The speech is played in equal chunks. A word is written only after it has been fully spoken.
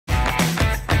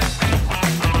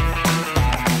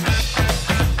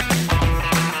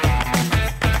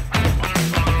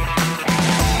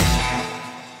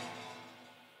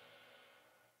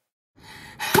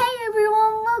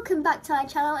back to my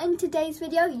channel. In today's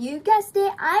video, you guessed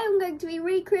it, I am going to be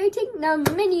recreating the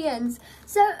Minions.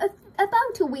 So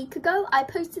about a week ago I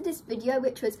posted this video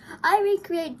which was I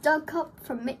recreate Dog Cop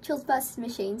from Mitchell's vs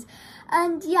Machines,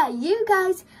 and yeah, you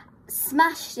guys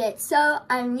smashed it. So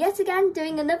I'm yet again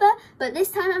doing another, but this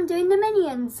time I'm doing the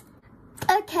Minions.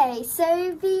 Okay,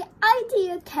 so the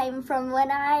idea came from when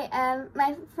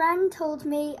my friend told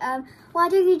me, why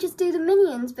don't you just do the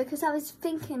Minions? Because I was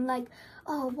thinking like,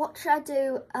 oh, what should I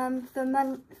do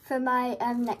for my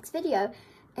next video?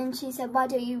 And she said, why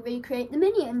don't you recreate the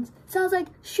Minions? So I was like,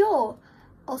 sure.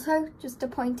 Also, just to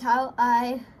point out,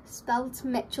 I spelled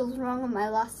Mitchell's wrong on my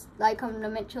last, on the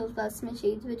Mitchell's vs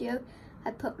Machines video. I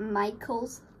put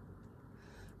Michael's.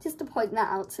 Just to point that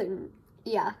out, so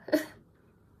yeah.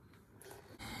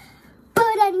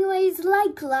 But anyways,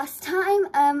 like last time,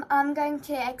 I'm going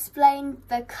to explain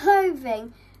the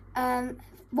clothing,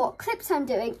 what clips I'm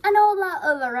doing, and all that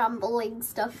other rambling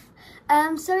stuff.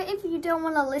 So if you don't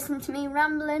want to listen to me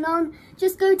rambling on,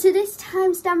 just go to this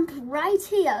timestamp right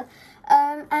here.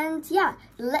 And yeah,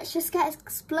 let's just get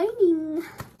explaining.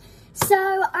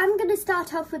 So I'm going to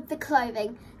start off with the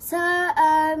clothing. So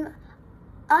I'm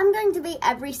going to be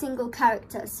every single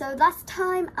character. So last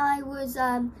time I was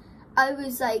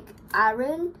like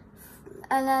Aaron,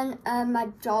 and then my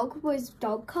dog was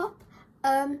Dog Cop.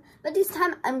 But this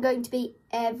time I'm going to be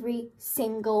every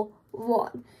single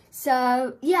one.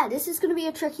 So yeah, this is going to be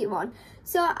a tricky one.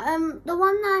 So the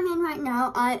one that I'm in right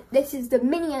now, this is the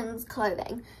Minions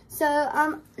clothing.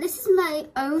 So this is my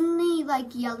only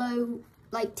yellow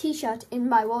t-shirt in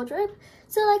my wardrobe.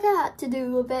 So I had to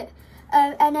do a bit.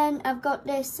 And then I've got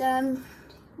this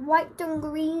white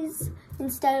dungarees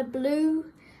instead of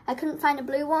blue. I couldn't find a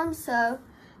blue one, so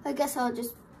I guess I'll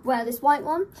just wear this white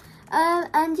one.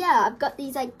 And yeah, I've got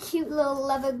these cute little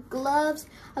leather gloves.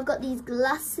 I've got these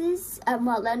glasses.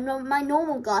 Well, they're not my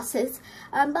normal glasses.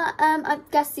 But I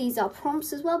guess these are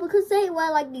prompts as well because they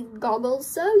wear these goggles.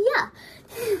 So yeah.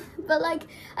 But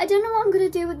I don't know what I'm gonna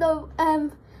do with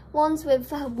the ones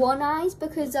with one eyes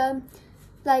because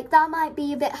that might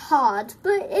be a bit hard.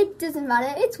 But it doesn't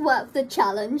matter. It's worth the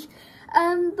challenge.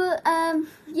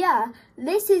 Yeah,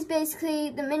 this is basically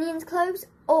the Minions clothes.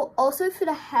 Oh, also for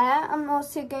the hair, I'm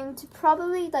also going to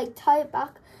probably tie it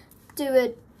back, do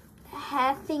a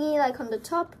hair thingy on the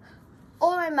top,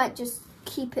 or I might just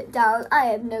keep it down. I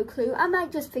have no clue. I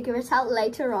might just figure it out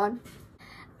later on.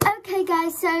 Okay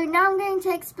guys, so now I'm going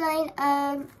to explain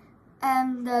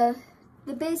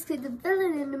basically the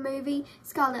villain in the movie,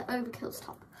 Scarlet Overkill's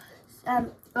top,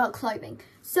 clothing.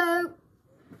 So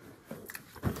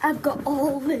I've got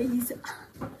all these.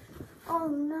 Oh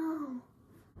no.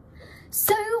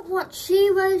 So what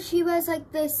she wears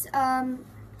this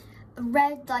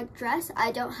red dress.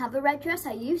 I don't have a red dress.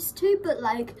 I used to, but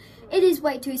it is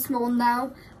way too small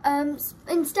now.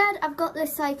 Instead I've got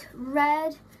this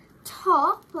red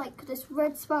top, this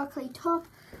red sparkly top,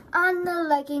 and the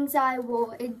leggings I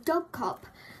wore in Dog Cop.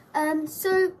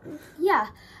 So yeah,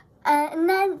 and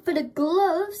then for the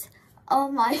gloves,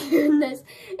 oh my goodness,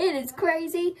 it is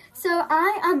crazy. So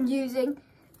I am using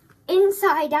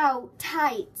inside out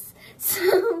tights.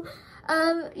 So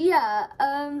yeah,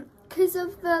 because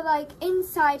of the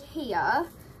inside here,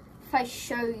 if I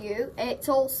show you, it's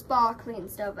all sparkly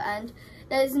and stuff, and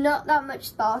there's not that much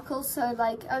sparkle, so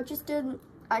I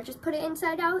just put it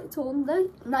inside out. It's all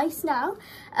nice now.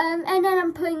 And then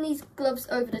I'm putting these gloves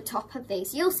over the top of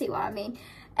these. You'll see what I mean.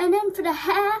 And then for the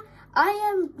hair, I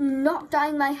am not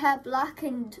dyeing my hair black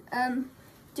and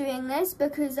doing this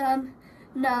because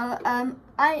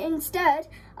instead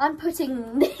I'm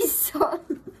putting this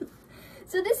on.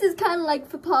 So this is kind of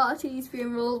for parties,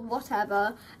 funerals,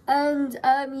 whatever. And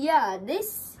yeah,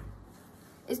 this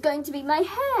is going to be my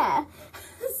hair.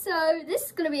 So this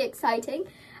is going to be exciting.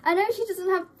 I know she doesn't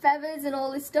have feathers and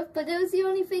all this stuff, but it was the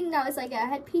only thing that was a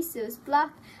headpiece. It was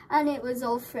black and it was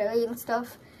all frilly and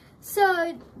stuff.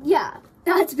 So yeah,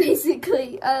 that's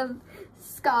basically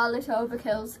Scarlet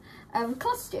Overkill's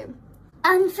costume.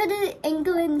 And for the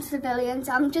England civilians,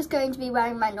 I'm just going to be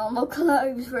wearing my normal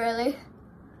clothes, really.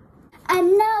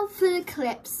 And now for the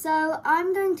clips. So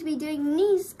I'm going to be doing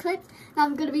these clips, and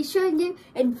I'm going to be showing you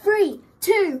in 3,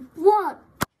 2, 1.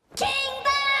 Kingdom!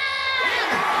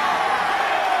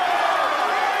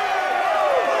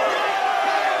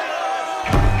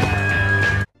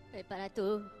 Para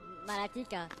tú,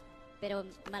 Malaquica, pero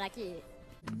Malaki.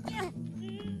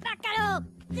 ¡Bácalo!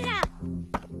 ¡Tira!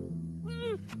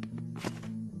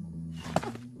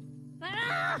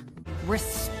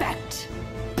 Respect.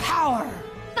 Power.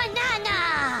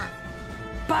 Banana!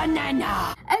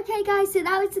 Banana. Okay guys, so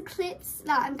that was the clips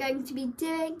that I'm going to be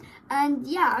doing, and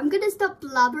yeah, I'm going to stop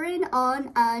blabbering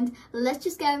on and let's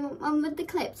just go on with the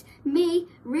clips. Me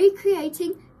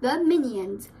recreating the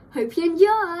Minions. Hope you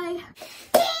enjoy!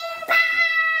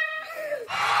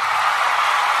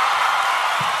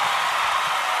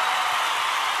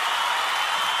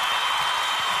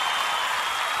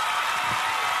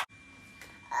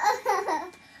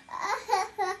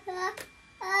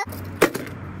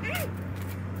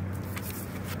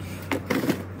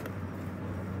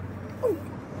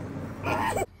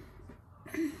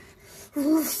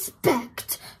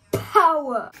 Respect,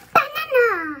 power,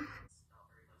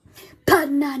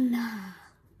 banana.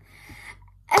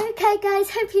 Okay guys,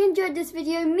 hope you enjoyed this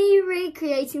video, me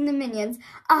recreating the Minions.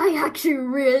 I actually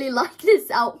really like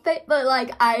this outfit, but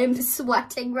like I am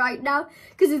sweating right now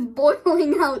because it's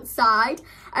boiling outside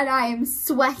and I am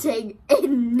sweating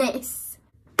in this.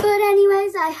 But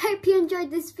anyways, I hope you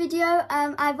enjoyed this video.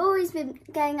 I've always been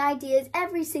getting ideas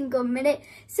every single minute,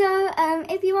 so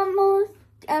if you want more,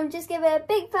 just give it a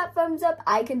big fat thumbs up.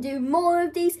 I can do more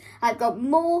of these. I've got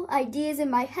more ideas in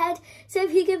my head. So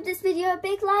if you give this video a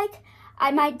big like,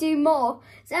 I might do more.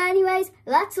 So anyways,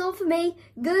 that's all for me.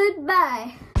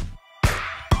 Goodbye.